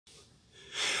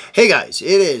Hey guys,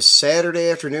 it is Saturday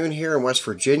afternoon here in West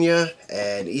Virginia,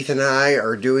 and Ethan and I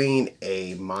are doing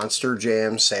a Monster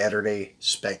Jam Saturday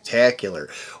Spectacular.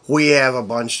 We have a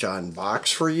bunch to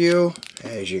unbox for you.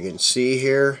 As you can see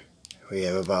here, we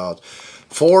have about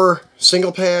 4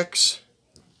 single packs,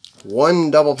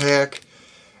 1 double pack,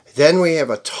 then we have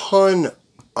a ton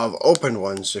of open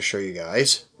ones to show you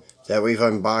guys that we've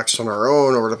unboxed on our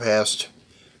own over the past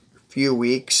few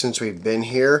weeks since we've been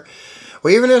here.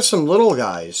 We even have some little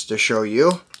guys to show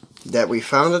you that we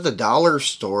found at the dollar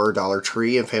store, Dollar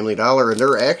Tree and Family Dollar, and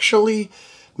they're actually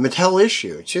Mattel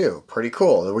issue too. Pretty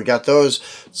cool. We got those.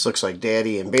 This looks like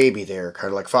daddy and baby there, kind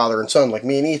of like father and son, like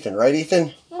me and Ethan, right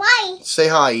Ethan? Right. Say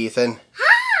hi, Ethan.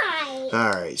 Hi.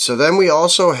 Alright, so then we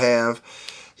also have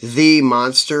the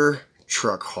monster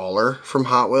truck hauler from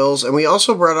Hot Wheels, and we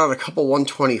also brought out a couple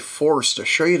 124s to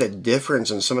show you the difference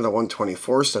in some of the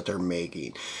 124s that they're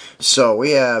making. So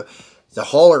we have, the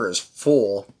hauler is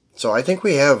full, so I think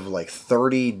we have like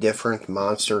 30 different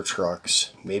monster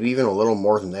trucks, maybe even a little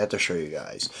more than that to show you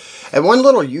guys. And one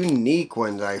little unique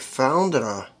one that I found at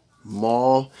a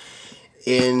mall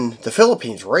in the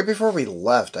Philippines right before we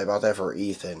left, I bought that for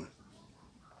Ethan.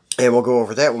 And we'll go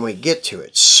over that when we get to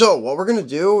it. So what we're going to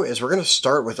do is we're going to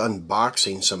start with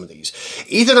unboxing some of these.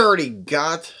 Ethan already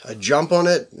got a jump on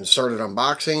it and started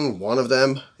unboxing one of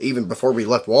them even before we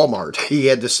left Walmart. He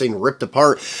had this thing ripped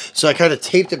apart, so I kind of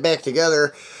taped it back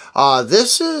together.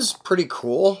 This is pretty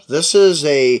cool. This is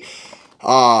a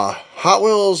Hot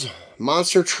Wheels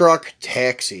monster truck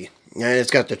taxi. And it's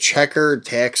got the checkered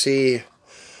taxi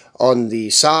on the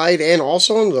side and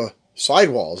also on the side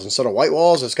walls. Instead of white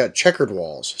walls, it's got checkered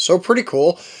walls. So pretty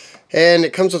cool. And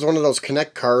it comes with one of those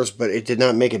Connect cars, but it did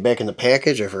not make it back in the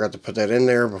package. I forgot to put that in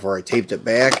there before I taped it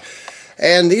back.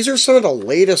 And these are some of the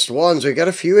latest ones. We got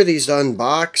a few of these to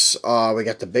unbox. We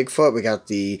got the Bigfoot, we got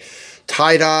the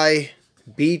tie-dye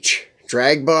beach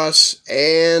drag bus,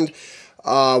 and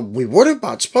we would have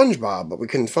bought SpongeBob, but we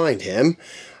couldn't find him.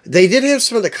 They did have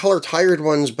some of the color-tired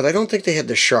ones, but I don't think they had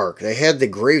the shark. They had the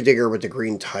Gravedigger with the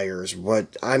green tires,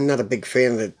 but I'm not a big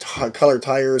fan of the color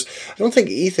tires. I don't think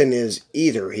Ethan is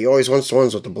either. He always wants the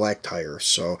ones with the black tires,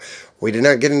 so we did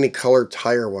not get any color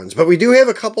tire ones. But we do have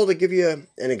a couple to give you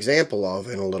an example of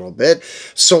in a little bit.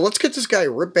 So let's get this guy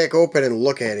ripped back open and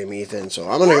look at him, Ethan. So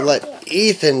I'm going to let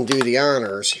Ethan do the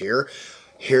honors here.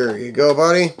 Here you go,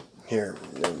 buddy. Here,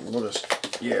 we'll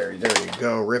just, yeah, there you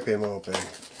go. Rip him open.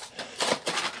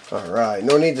 Alright,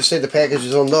 no need to say the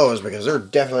packages on those because they're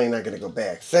definitely not going to go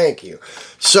back. Thank you.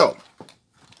 So,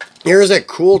 here's that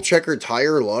cool checkered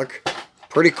tire look.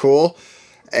 Pretty cool.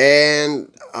 And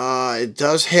it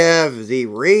does have the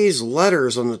raised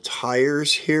letters on the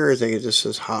tires here. I think it just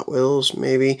says Hot Wheels,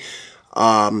 maybe.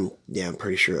 Yeah, I'm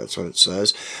pretty sure that's what it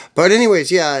says. But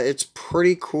anyways, yeah, it's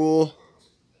pretty cool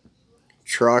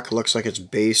truck. Looks like it's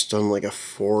based on like a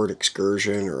Ford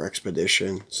Excursion or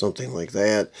Expedition, something like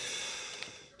that.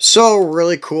 So,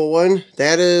 really cool one.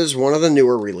 That is one of the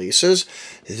newer releases.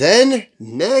 Then,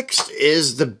 next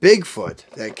is the Bigfoot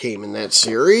that came in that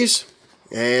series.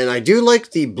 And I do like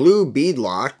the blue bead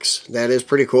locks. That is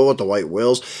pretty cool with the white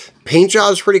wheels. Paint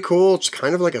job's pretty cool. It's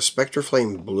kind of like a Spectre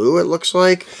Flame blue, it looks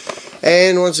like.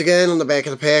 And once again, on the back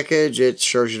of the package, it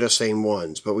shows you the same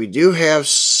ones. But we do have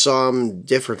some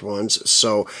different ones.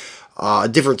 So, a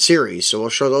different series. So, we'll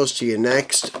show those to you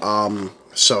next.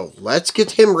 So, let's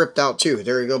get him ripped out, too.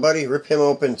 There you go, buddy. Rip him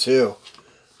open, too.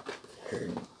 Here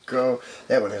you go.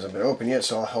 That one hasn't been open yet,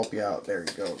 so I'll help you out. There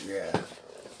you go. Yeah.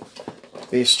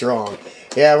 Be strong.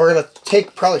 Yeah, we're going to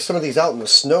take probably some of these out in the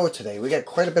snow today. We got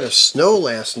quite a bit of snow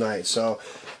last night, so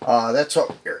that's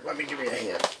what... Here, let me give you a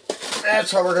hand.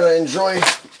 That's what we're going to enjoy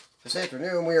this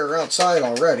afternoon. We are outside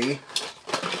already.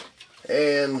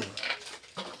 And...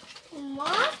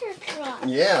 monster truck.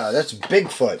 Yeah, that's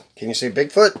Bigfoot. Can you say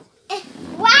Bigfoot?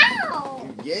 Wow!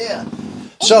 Yeah.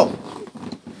 So,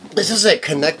 this is a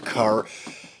Connect car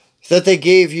that they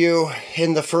gave you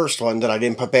in the first one that I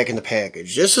didn't put back in the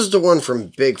package. This is the one from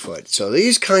Bigfoot. So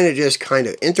these kind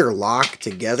of interlock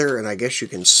together, and I guess you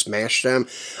can smash them.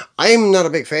 I'm not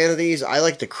a big fan of these. I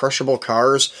like the crushable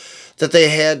cars that they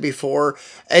had before.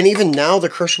 And even now, the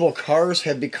crushable cars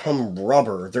have become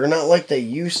rubber. They're not like they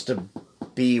used to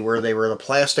be, where they were the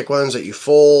plastic ones that you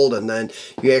fold and then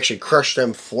you actually crush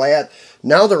them flat.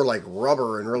 Now they're like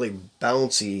rubber and really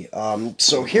bouncy.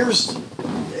 So here's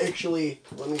actually,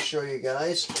 let me show you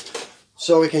guys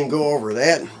so we can go over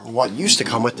that. What used to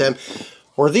come with them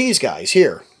were these guys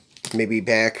here. Maybe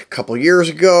back a couple years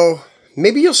ago.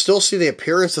 Maybe you'll still see the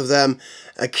appearance of them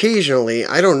occasionally.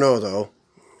 I don't know though.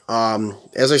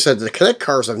 As I said, the Connect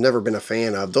cars I've never been a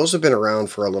fan of. Those have been around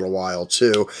for a little while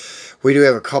too. We do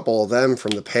have a couple of them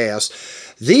from the past.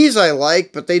 These I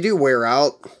like, but they do wear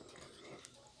out.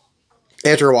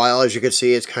 After a while, as you can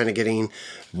see, it's kind of getting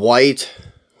white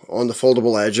on the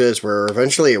foldable edges where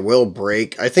eventually it will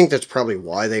break. I think that's probably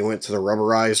why they went to the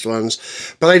rubberized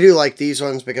ones. But I do like these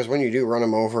ones because when you do run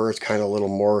them over, it's kind of a little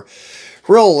more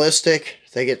realistic.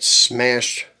 They get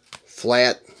smashed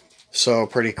flat, so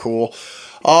pretty cool.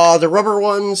 The rubber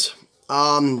ones,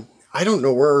 I don't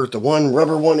know where the one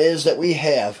rubber one is that we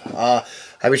have.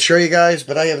 I would show you guys,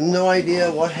 but I have no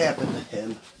idea what happened to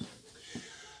him.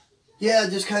 Yeah,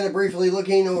 just kind of briefly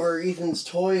looking over Ethan's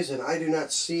toys, and I do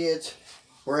not see it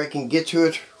where I can get to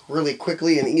it really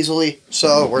quickly and easily,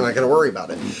 so we're not going to worry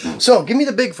about it. So, give me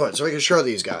the Bigfoot so I can show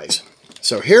these guys.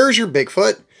 So, here's your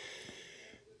Bigfoot.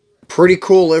 Pretty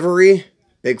cool livery.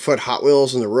 Bigfoot Hot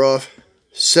Wheels in the roof.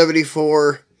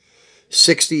 74,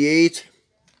 68.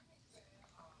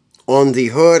 On the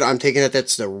hood, I'm taking it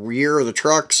that's the rear of the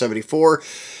truck. 74,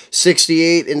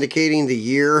 68, indicating the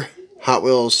year Hot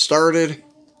Wheels started.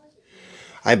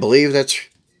 I believe that's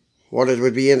what it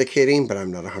would be indicating, but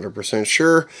I'm not 100%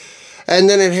 sure. And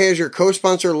then it has your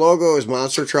co-sponsor logos,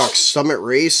 Monster Truck, Summit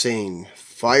Racing,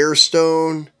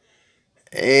 Firestone,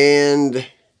 and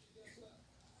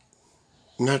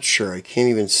I'm not sure. I can't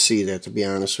even see that, to be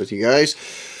honest with you guys.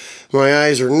 My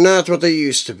eyes are not what they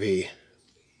used to be.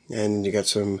 And you got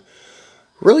some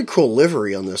really cool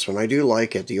livery on this one. I do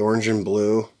like it. The orange and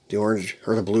blue, the orange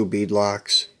or the blue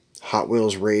beadlocks, Hot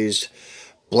Wheels raised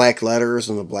black letters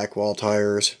and the black wall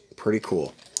tires. Pretty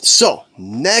cool. So,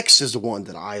 next is the one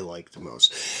that I like the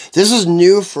most. This is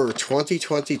new for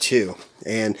 2022.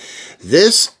 And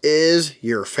this is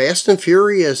your Fast and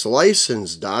Furious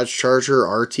licensed Dodge Charger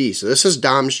RT. So this is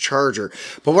Dom's Charger.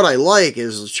 But what I like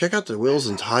is, check out the wheels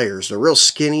and tires. They're real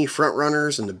skinny front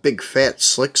runners and the big fat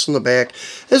slicks on the back.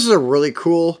 This is a really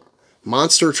cool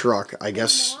monster truck, I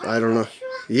guess. I don't know.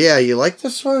 Yeah, you like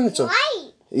this one? It's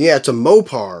yeah, it's a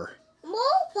Mopar.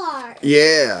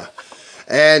 Yeah.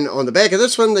 And on the back of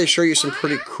this one, they show you some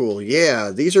pretty cool.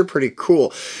 Yeah, these are pretty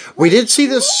cool. We did see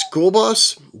this school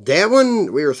bus. That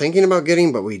one we were thinking about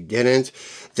getting, but we didn't.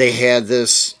 They had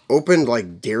this opened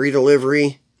like dairy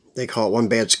delivery. They call it One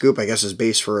Bad Scoop. I guess is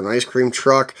based for an ice cream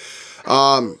truck.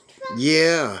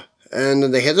 Yeah. And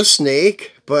then they had the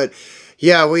snake, but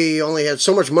yeah, we only had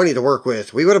so much money to work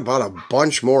with. We would have bought a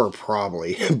bunch more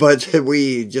probably, but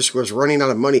we just was running out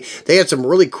of money. They had some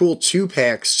really cool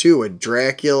 2-packs too, with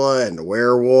Dracula and the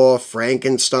Werewolf,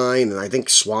 Frankenstein, and I think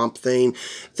Swamp Thing.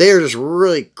 They are just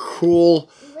really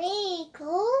cool. Really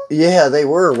cool? Yeah, they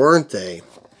were, weren't they?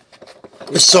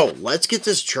 So, let's get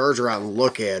this Charger out and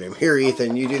look at him. Here,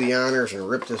 Ethan, you do the honors and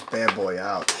rip this bad boy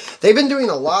out. They've been doing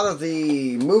a lot of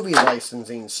the movie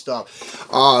licensing stuff.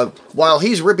 While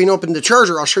he's ripping open the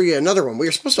Charger, I'll show you another one. We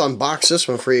were supposed to unbox this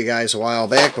one for you guys a while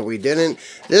back, but we didn't.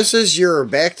 This is your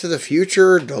Back to the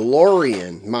Future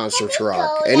DeLorean monster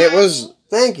truck. And it was,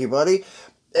 thank you, buddy.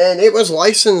 And it was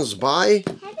licensed by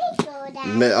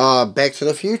Back to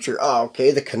the Future. Oh,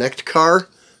 okay, the Connect car.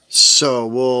 So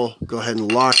we'll go ahead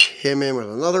and lock him in with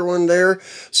another one there.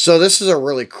 So this is a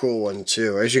really cool one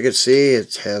too. As you can see,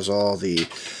 it has all the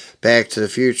Back to the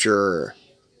Future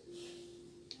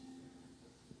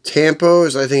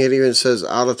tampos. I think it even says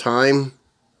out of time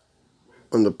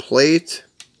on the plate.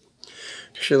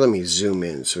 Actually, let me zoom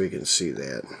in so we can see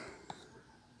that.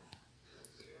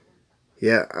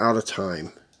 Yeah, out of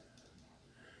time.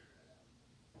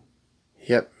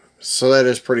 Yep. So that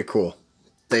is pretty cool.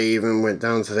 They even went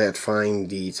down to that fine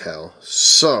detail.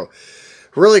 So,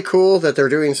 really cool that they're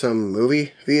doing some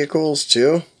movie vehicles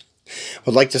too.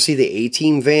 Would like to see the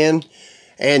A-Team van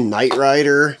and Knight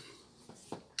Rider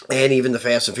and even the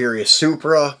Fast and Furious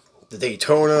Supra, the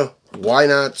Daytona. Why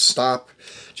not stop?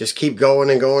 Just keep going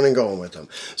and going and going with them.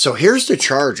 So here's the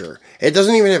Charger. It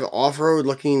doesn't even have off-road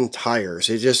looking tires.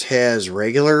 It just has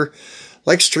regular,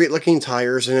 like street-looking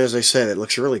tires, and as I said, it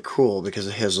looks really cool because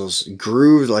it has those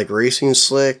grooved, like racing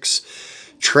slicks,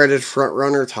 treaded front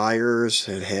runner tires.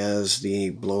 It has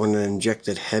the blown and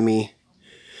injected Hemi,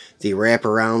 the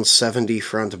wraparound 70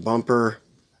 front bumper.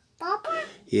 Bumper?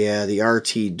 Yeah, the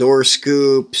RT door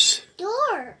scoops.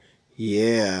 Door.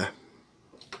 Yeah.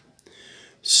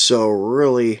 So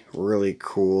really, really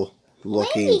cool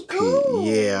looking. Really cool.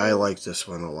 Yeah, I like this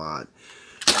one a lot.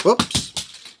 Whoops.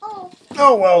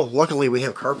 Oh, well, luckily we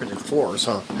have carpeted floors,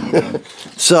 huh?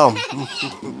 So,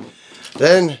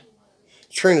 then,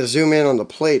 trying to zoom in on the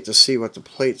plate to see what the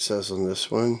plate says on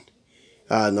this one.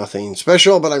 Nothing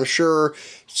special, but I'm sure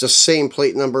it's the same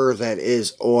plate number that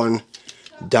is on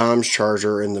Dom's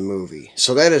Charger in the movie.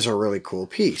 So that is a really cool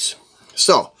piece.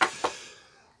 So,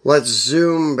 Let's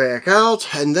zoom back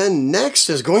out. And then next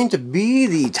is going to be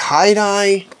the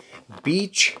tie-dye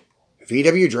Beach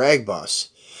VW drag bus.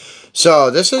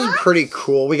 So this is pretty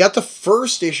cool. We got the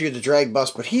first issue of the drag bus,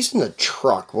 but he's in the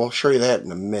truck. We'll show you that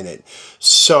in a minute.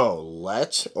 So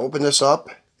let's open this up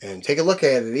and take a look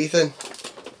at it, Ethan.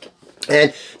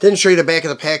 And didn't show you the back of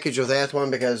the package of that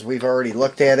one because we've already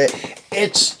looked at it.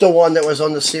 It's the one that was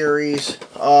on the series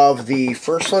of the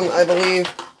first one, I believe.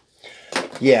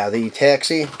 Yeah, the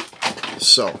taxi.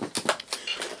 So,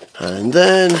 and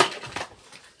then,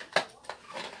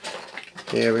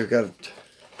 yeah, we've got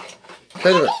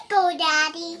kind of Go,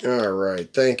 Daddy.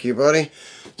 Alright, thank you, buddy.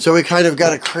 So we kind of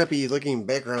got a crappy looking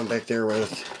background back there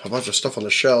with a bunch of stuff on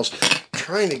the shelves.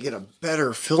 Trying to get a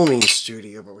better filming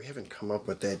studio, but we haven't come up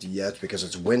with that yet because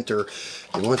it's winter.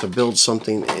 We want to build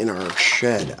something in our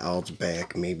shed out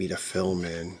back, maybe to film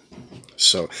in.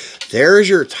 So there's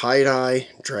your tie-dye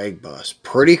drag bus.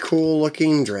 Pretty cool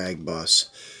looking drag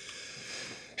bus.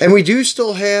 And we do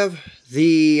still have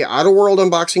the Auto World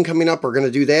unboxing coming up. We're going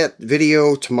to do that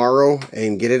video tomorrow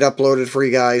and get it uploaded for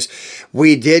you guys.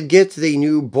 We did get the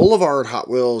new Boulevard Hot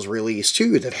Wheels release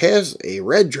too that has a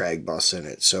red drag bus in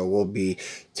it. So we'll be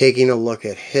taking a look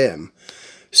at him.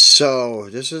 So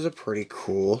this is a pretty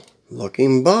cool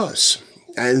looking bus.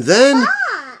 And then,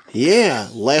 yeah,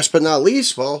 last but not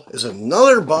least, well, is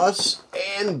another bus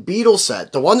and Beetle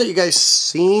set. The one that you guys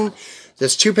seen,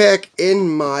 this 2-pack in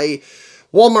my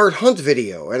Walmart hunt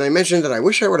video, and I mentioned that I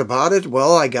wish I would have bought it.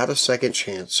 Well, I got a second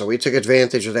chance, so we took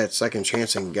advantage of that second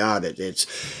chance and got it. It's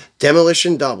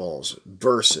Demolition Doubles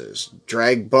versus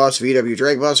Drag Bus, VW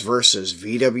Drag Bus versus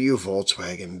VW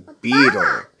Volkswagen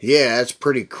Beetle. Yeah, that's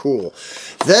pretty cool.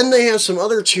 Then they have some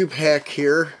other 2-pack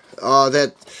here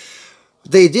that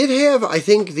they did have, I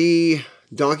think, the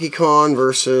Donkey Kong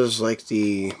versus like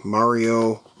the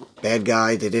Mario bad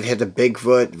guy. They did have the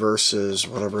Bigfoot versus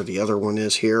whatever the other one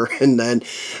is here. And then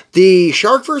the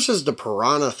Shark versus the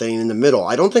Piranha thing in the middle.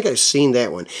 I don't think I've seen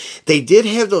that one. They did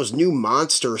have those new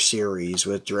monster series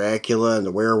with Dracula and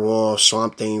the werewolf,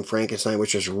 Swamp Thing, Frankenstein,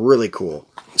 which is really cool.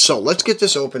 So let's get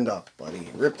this opened up, buddy.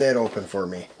 Rip that open for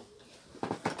me.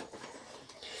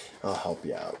 I'll help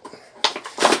you out.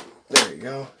 There you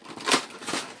go.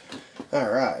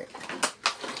 Alright.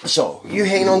 So, you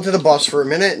hang on to the bus for a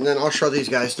minute, and then I'll show these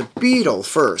guys the Beetle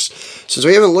first. Since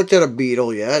we haven't looked at a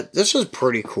Beetle yet, this is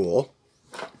pretty cool.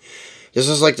 This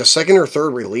is like the second or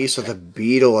third release of the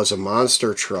Beetle as a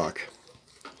monster truck.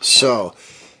 So,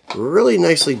 really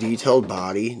nicely detailed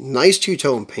body. Nice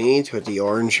two-tone paint with the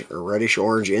orange or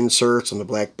reddish-orange inserts on the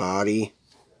black body.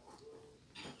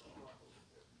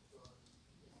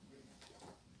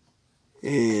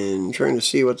 And trying to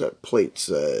see what that plate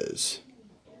says.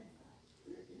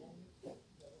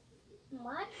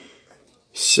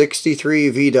 63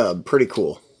 V-dub, pretty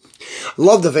cool.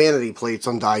 Love the vanity plates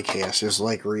on diecast, just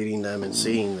like reading them and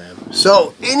seeing them.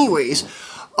 So, anyways,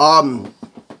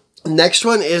 next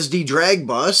one is the drag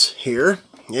bus here.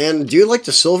 And do you like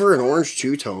the silver and orange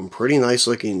two-tone? Pretty nice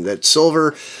looking. That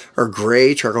silver or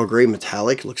gray, charcoal gray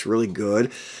metallic looks really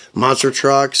good. Monster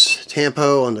trucks,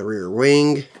 tampo on the rear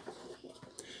wing.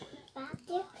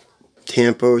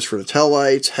 Tampos for the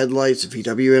taillights, headlights,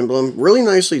 VW emblem. Really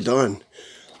nicely done.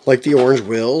 Like the orange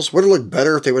wheels. Would have looked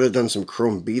better if they would have done some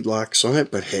chrome beadlocks on it,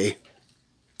 but hey,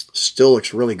 still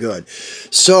looks really good.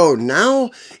 So now,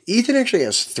 Ethan actually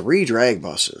has 3 drag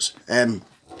buses. And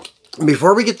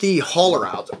before we get the hauler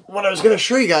out, what I was going to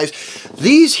show you guys,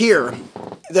 these here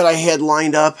that I had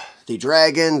lined up, the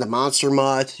Dragon, the Monster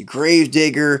Mutt, the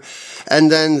Gravedigger,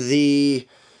 and then the,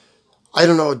 I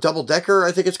don't know, double-decker,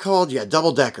 I think it's called. Yeah,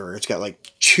 double-decker. It's got like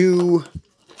 2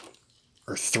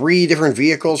 or 3 different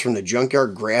vehicles from the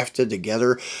junkyard grafted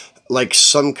together, like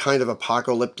some kind of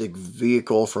apocalyptic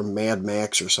vehicle from Mad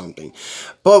Max or something.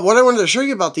 But what I wanted to show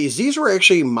you about these were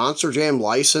actually Monster Jam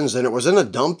licensed, and it was in a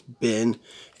dump bin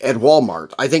at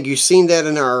Walmart. I think you've seen that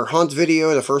in our hunt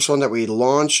video, the first one that we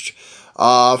launched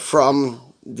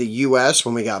from the US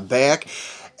when we got back.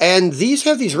 And these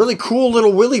have these really cool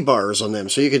little wheelie bars on them,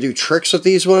 so you can do tricks with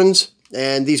these ones.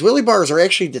 And these wheelie bars are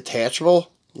actually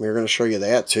detachable. We're going to show you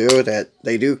that too, that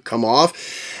they do come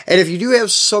off. And if you do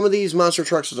have some of these monster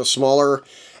trucks with a smaller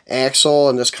axle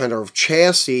and this kind of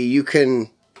chassis, you can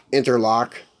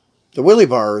interlock the wheelie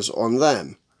bars on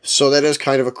them. So that is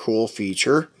kind of a cool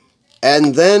feature.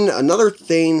 And then another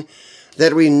thing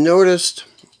that we noticed,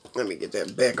 let me get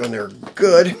that back on there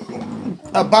good,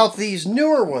 about these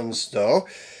newer ones though,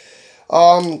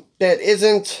 that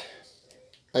isn't,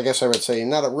 I guess I would say,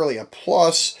 not really a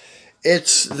plus.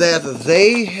 It's that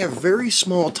they have very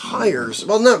small tires.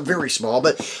 Well, not very small,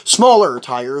 but smaller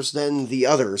tires than the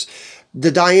others.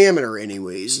 The diameter,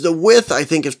 anyways. The width, I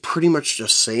think, is pretty much the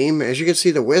same. As you can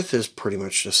see, the width is pretty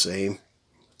much the same.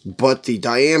 But the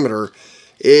diameter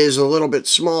is a little bit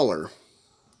smaller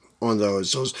on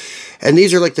those. And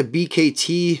these are like the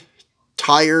BKT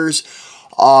tires.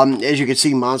 As you can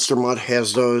see, Monster Mud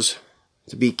has those.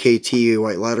 The BKT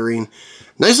white lettering.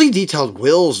 Nicely detailed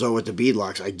wheels, though, with the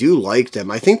beadlocks. I do like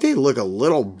them. I think they look a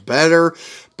little better,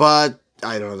 but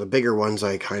I don't know. The bigger ones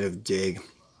I kind of dig.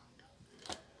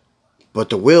 But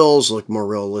the wheels look more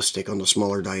realistic on the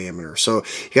smaller diameter. So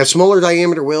you got smaller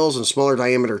diameter wheels and smaller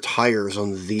diameter tires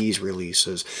on these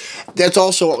releases. That's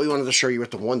also what we wanted to show you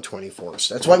with the 124th.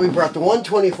 That's why we brought the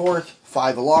 124th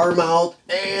 5-alarm out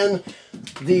and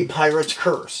the Pirate's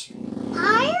Curse.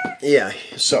 Fire? Yeah,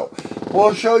 so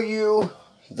we'll show you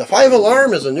the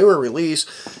 5-alarm is a newer release.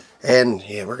 And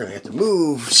yeah, we're going to have to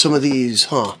move some of these,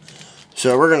 huh?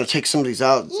 So we're going to take some of these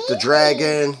out. The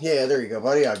dragon. Yeah, there you go,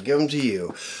 buddy. I'll give them to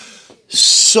you.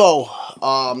 So,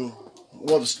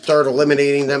 we'll start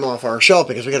eliminating them off our shelf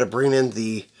because we got to bring in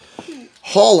the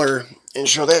hauler and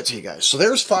show that to you guys. So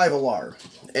there's 5-alarm.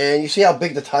 And you see how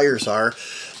big the tires are.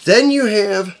 Then you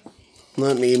have,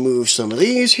 let me move some of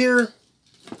these here.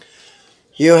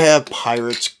 You have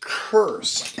Pirate's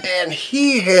Curse. And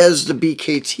he has the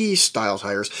BKT style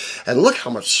tires. And look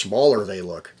how much smaller they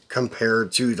look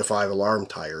compared to the 5-alarm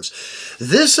tires.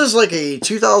 This is like a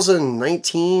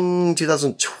 2019,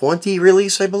 2020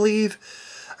 release, I believe.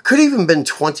 Could have even been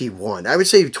 21. I would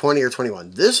say 20 or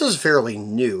 21. This is fairly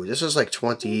new. This is like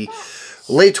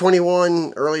late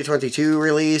 21, early 22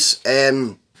 release.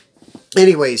 And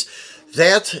anyways,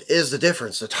 that is the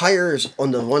difference. The tires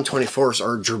on the 124s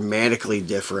are dramatically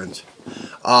different.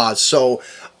 So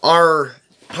our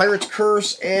Pirate's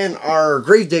Curse and our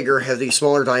Gravedigger have these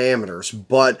smaller diameters,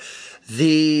 but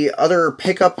the other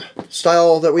pickup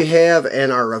style that we have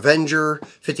and our Avenger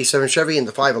 57 Chevy and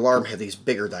the 5-alarm have these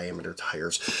bigger diameter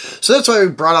tires. So that's why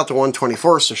we brought out the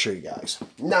 124s to show you guys.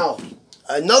 Now,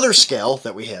 another scale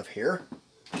that we have here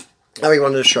that we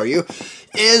wanted to show you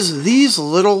is these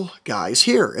little guys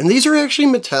here. And these are actually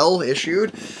Mattel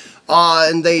issued.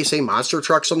 And they say monster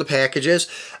trucks on the packages.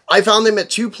 I found them at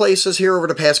 2 places here over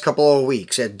the past couple of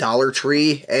weeks. At Dollar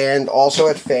Tree and also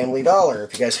at Family Dollar.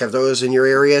 If you guys have those in your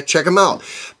area, check them out.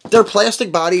 They're plastic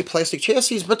body, plastic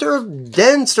chassis, but they're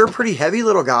dense. They're pretty heavy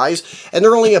little guys. And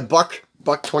they're only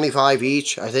 $1.25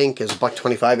 each. I think is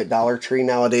 $1.25 at Dollar Tree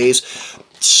nowadays.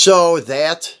 So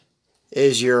that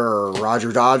is your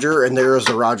Roger Dodger. And there is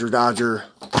the Roger Dodger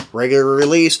regular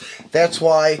release. That's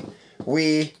why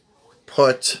we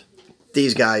put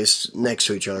these guys next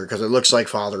to each other because it looks like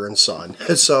father and son.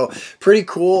 So pretty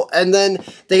cool. And then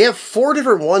they have 4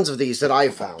 different ones of these that I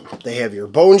found. They have your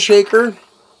Bone Shaker,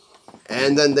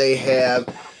 and then they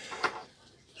have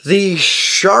the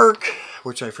Shark,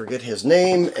 which I forget his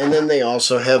name, and then they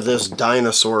also have this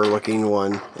dinosaur looking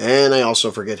one, and I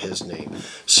also forget his name.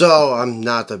 So I'm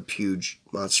not a huge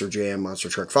Monster Jam, Monster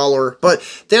Truck follower, but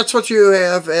that's what you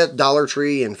have at Dollar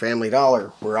Tree and Family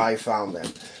Dollar where I found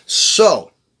them.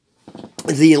 So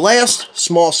the last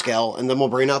small scale, and then we'll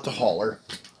bring out the hauler,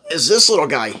 is this little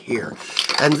guy here.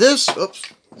 And this, oops,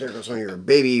 there goes one of your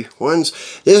baby ones.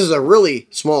 This is a really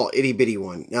small itty bitty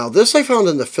one. Now this I found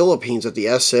in the Philippines at the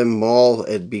SM Mall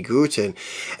at Bigutan.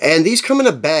 And these come in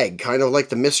a bag, kind of like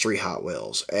the mystery Hot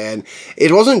Wheels. And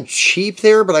it wasn't cheap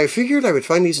there, but I figured I would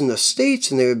find these in the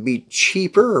States and they would be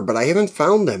cheaper, but I haven't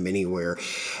found them anywhere.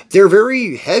 They're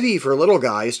very heavy for little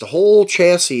guys. The whole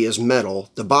chassis is metal.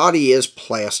 The body is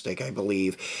plastic, I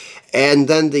believe. And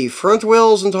then the front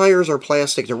wheels and tires are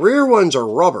plastic. The rear ones are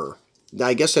rubber.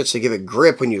 I guess that's to give it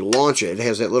grip when you launch it. It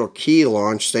has that little key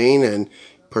launch thing, and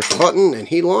push the button and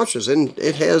he launches, and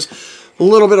it has a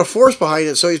little bit of force behind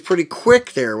it, so he's pretty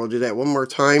quick there. We'll do that one more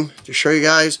time to show you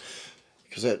guys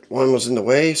because that one was in the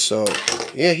way. So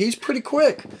yeah, he's pretty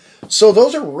quick. So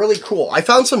those are really cool. I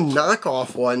found some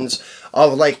knockoff ones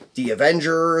of like the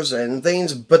Avengers and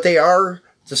things, but they are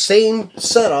the same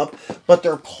setup, but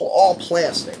they're all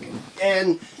plastic.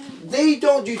 And they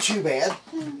don't do too bad.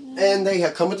 And they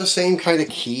come with the same kind of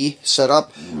key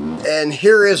setup. And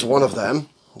here is one of them.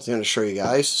 I'm going to show you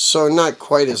guys. So not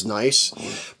quite as nice.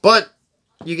 But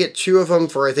you get 2 of them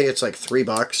for, I think it's like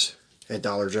 $3 at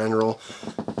Dollar General.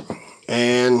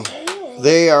 And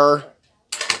they are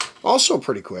also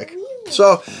pretty quick.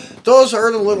 So those are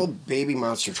the little baby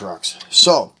monster trucks.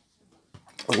 So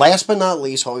last but not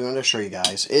least, what we want to show you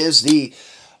guys is the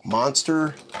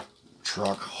monster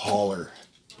truck hauler.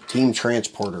 Team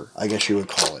transporter, I guess you would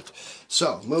call it.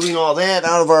 So, moving all that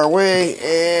out of our way,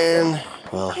 and,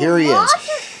 well, here he is.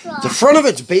 The front of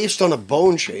it's based on a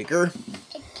Bone Shaker,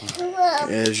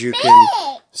 as you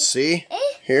can see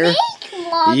here.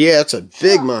 truck. Yeah, it's a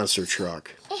big monster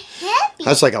truck. It's heavy.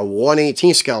 That's like a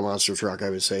 1/18 scale monster truck, I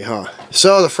would say, huh?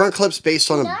 So the front clip's based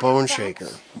on a bone shaker.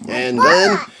 And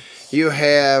then you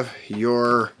have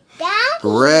your Daddy.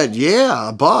 red, yeah,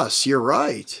 a bus, you're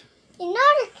right. You know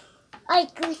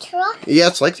like a truck? Yeah,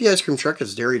 it's like the ice cream truck,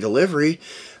 it's dairy delivery.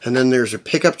 And then there's a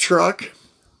pickup truck.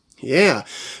 Yeah.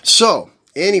 So,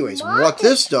 anyways, what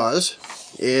this does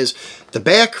is the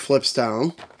back flips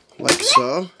down, like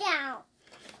so. Down.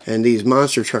 And these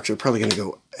monster trucks are probably going to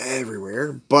go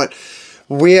everywhere. But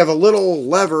we have a little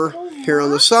lever here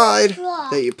on the side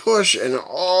that you push, and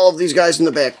all of these guys in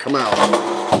the back come out.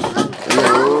 And they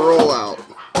roll out.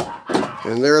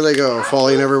 And there they go,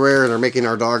 falling everywhere, and they're making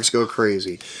our dogs go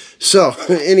crazy. So,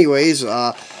 anyways,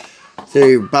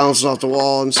 they bounce off the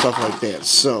wall and stuff like that.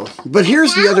 So, but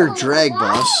here's the other drag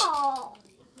bus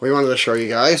we wanted to show you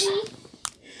guys.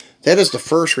 That is the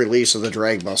first release of the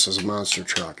drag bus as a monster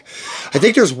truck. I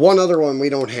think there's one other one we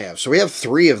don't have. So we have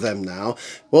 3 of them now.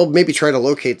 We'll maybe try to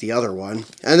locate the other one.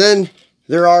 And then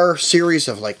there are series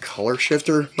of like color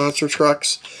shifter monster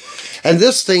trucks. And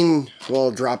this thing, we'll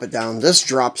drop it down. This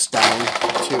drops down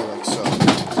too, like so.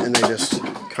 And they just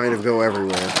kind of go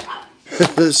everywhere.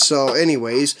 So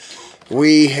anyways,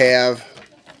 we have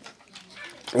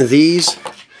these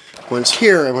ones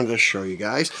here I wanted to show you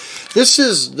guys. This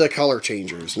is the color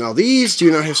changers. Now these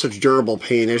do not have such durable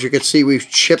paint. As you can see, we've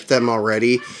chipped them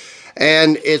already,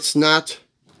 and it's not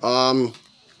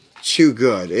too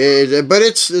good. But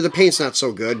the paint's not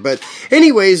so good. But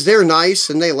anyways, they're nice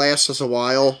and they last us a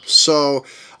while. So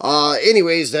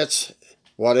anyways, that's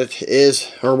what it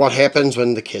is, or what happens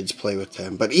when the kids play with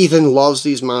them. But Ethan loves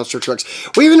these monster trucks.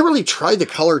 We haven't really tried the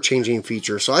color changing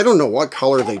feature, so I don't know what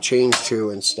color they change to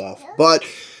and stuff. But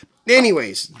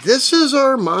anyways, this is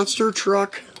our monster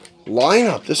truck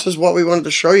lineup. This is what we wanted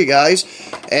to show you guys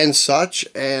and such.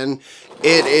 And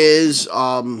it is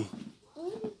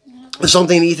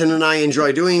something Ethan and I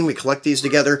enjoy doing. We collect these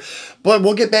together. But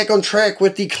we'll get back on track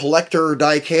with the collector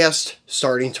diecast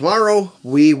starting tomorrow.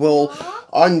 We will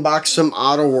unbox some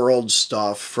Auto World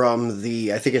stuff from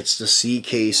the, I think it's the C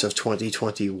case of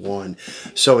 2021.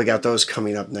 So we got those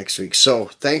coming up next week. So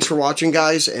thanks for watching,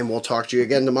 guys, and we'll talk to you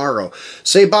again tomorrow.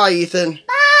 Say bye, Ethan.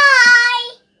 Bye.